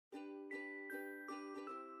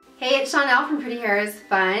Hey, it's Chanel from Pretty Hair is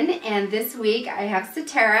Fun, and this week I have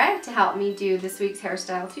Satara to help me do this week's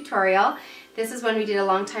hairstyle tutorial. This is one we did a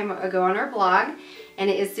long time ago on our blog, and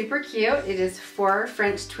it is super cute. It is 4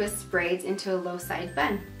 French twist braids into a low side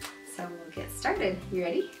bun. So we'll get started. You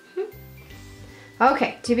ready?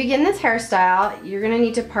 Okay, to begin this hairstyle, you're gonna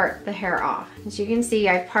need to part the hair off. As you can see,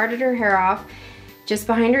 I've parted her hair off just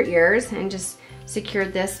behind her ears and just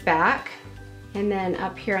secured this back. And then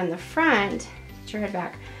up here on the front, get your head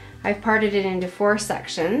back, I've parted it into 4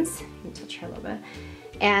 sections. You can touch her a little bit.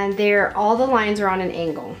 And all the lines are on an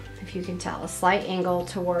angle, if you can tell, a slight angle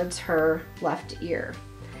towards her left ear.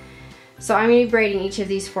 So I'm gonna be braiding each of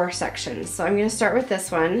these 4 sections. So I'm gonna start with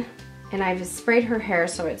this one, and I've sprayed her hair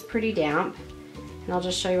so it's pretty damp. And I'll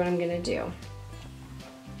just show you what I'm gonna do.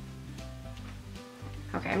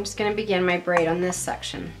 Okay, I'm just gonna begin my braid on this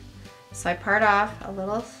section. So I part off a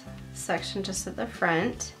little section just at the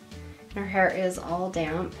front. And her hair is all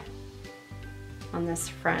damp on this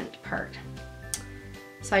front part.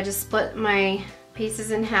 So I just split my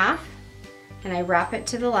pieces in half and I wrap it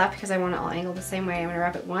to the left because I want it all angled the same way. I'm gonna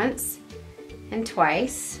wrap it once and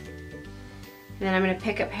twice. And then I'm gonna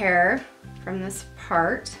pick up hair from this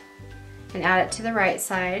part and add it to the right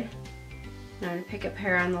side. And I'm gonna pick up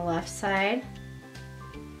hair on the left side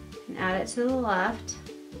and add it to the left.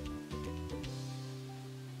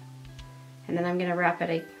 And then I'm gonna wrap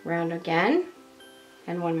it around again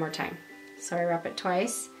and one more time. So I wrap it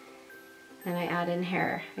twice and I add in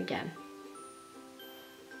hair again.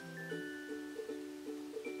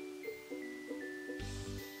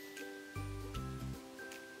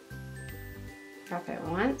 Wrap it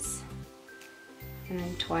once and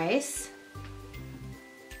then twice.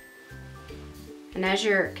 And as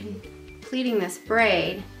you're completing this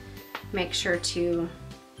braid, make sure to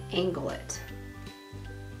angle it.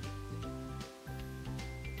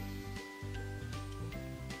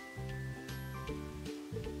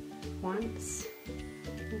 Once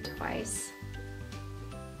and twice.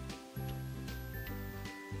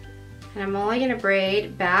 And I'm only going to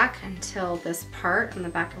braid back until this part on the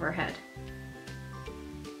back of her head.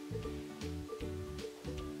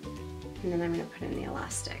 And then I'm going to put in the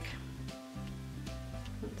elastic.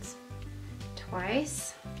 Once,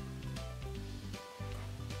 twice.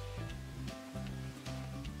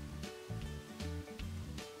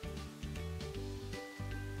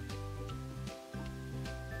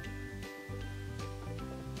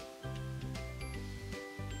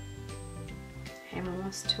 I'm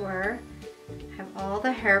almost to her. I have all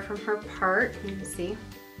the hair from her part, you can see,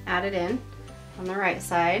 added in on the right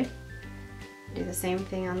side. Do the same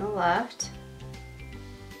thing on the left.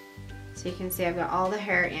 So you can see I've got all the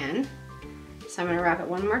hair in. So I'm going to wrap it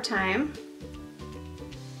one more time,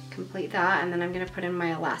 complete that, and then I'm going to put in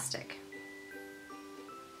my elastic.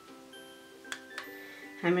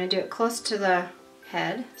 I'm going to do it close to the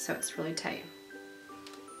head so it's really tight.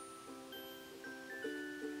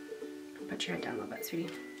 Put your head down a little bit, sweetie.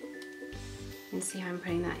 And see how I'm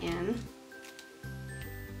putting that in.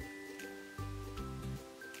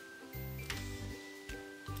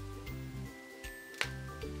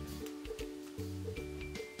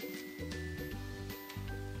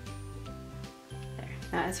 There,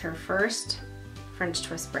 that is her first French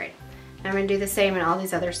twist braid. And I'm going to do the same in all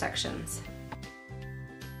these other sections.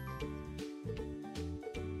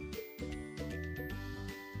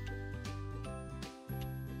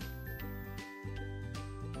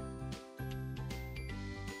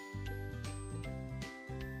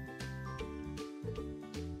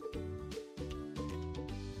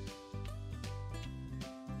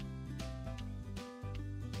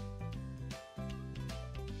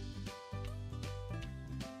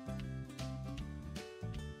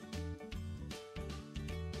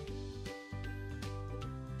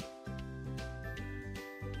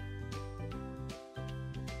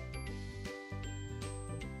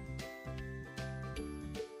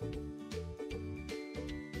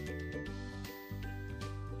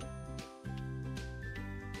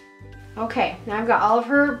 Okay, now I've got all of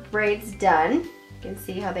her braids done. You can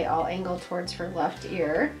see how they all angle towards her left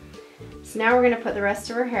ear. So now we're going to put the rest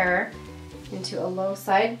of her hair into a low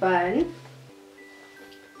side bun.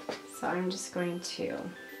 So I'm just going to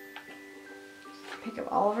pick up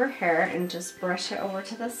all of her hair and just brush it over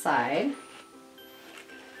to the side.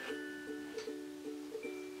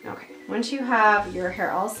 Okay, once you have your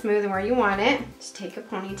hair all smooth and where you want it, just take a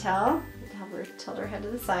ponytail, have her tilt her head to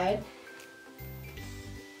the side,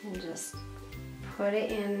 and just put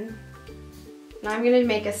it in. Now I'm going to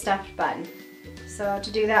make a stuffed bun. So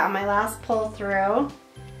to do that, on my last pull through, I'm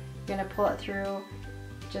going to pull it through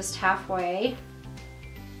just halfway.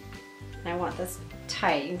 And I want this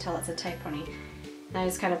tight, you can tell it's a tight pony. And I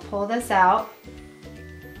just kind of pull this out.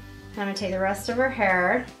 I'm gonna take the rest of her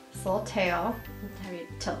hair, this little tail, let's have you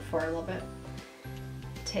tilt forward a little bit.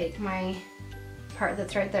 Take my part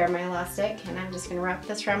that's right there, my elastic, and I'm just gonna wrap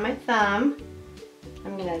this around my thumb.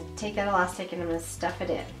 I'm gonna take that elastic and I'm gonna stuff it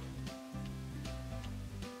in.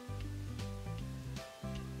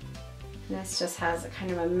 And this just has a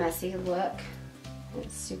kind of a messy look.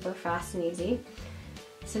 It's super fast and easy.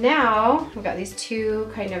 So now we've got these two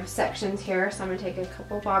kind of sections here, so I'm gonna take a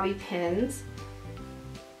couple bobby pins.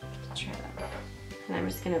 Try that. And I'm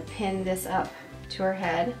just gonna pin this up to her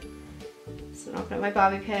head. So I'm gonna open up my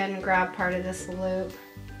bobby pin and grab part of this loop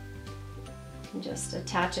and just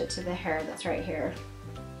attach it to the hair that's right here.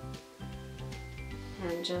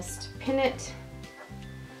 And just pin it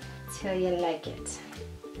till you like it.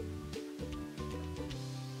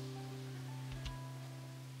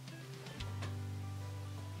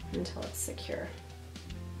 Until it's secure.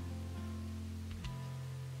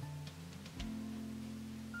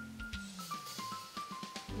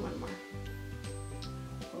 One more.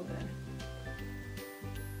 Oh, good.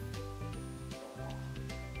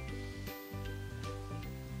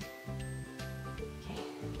 Okay,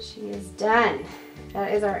 she is done.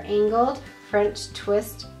 That is our angled French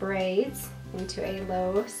twist braids into a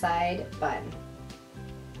low side bun.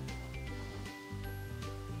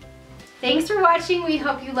 Thanks for watching. We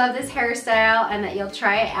hope you love this hairstyle and that you'll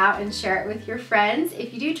try it out and share it with your friends.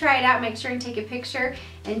 If you do try it out, make sure and take a picture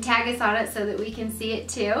and tag us on it so that we can see it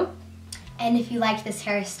too. And if you liked this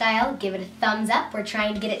hairstyle, give it a thumbs up. We're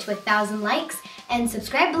trying to get it to 1,000 likes. And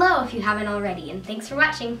subscribe below if you haven't already. And thanks for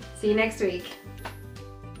watching. See you next week.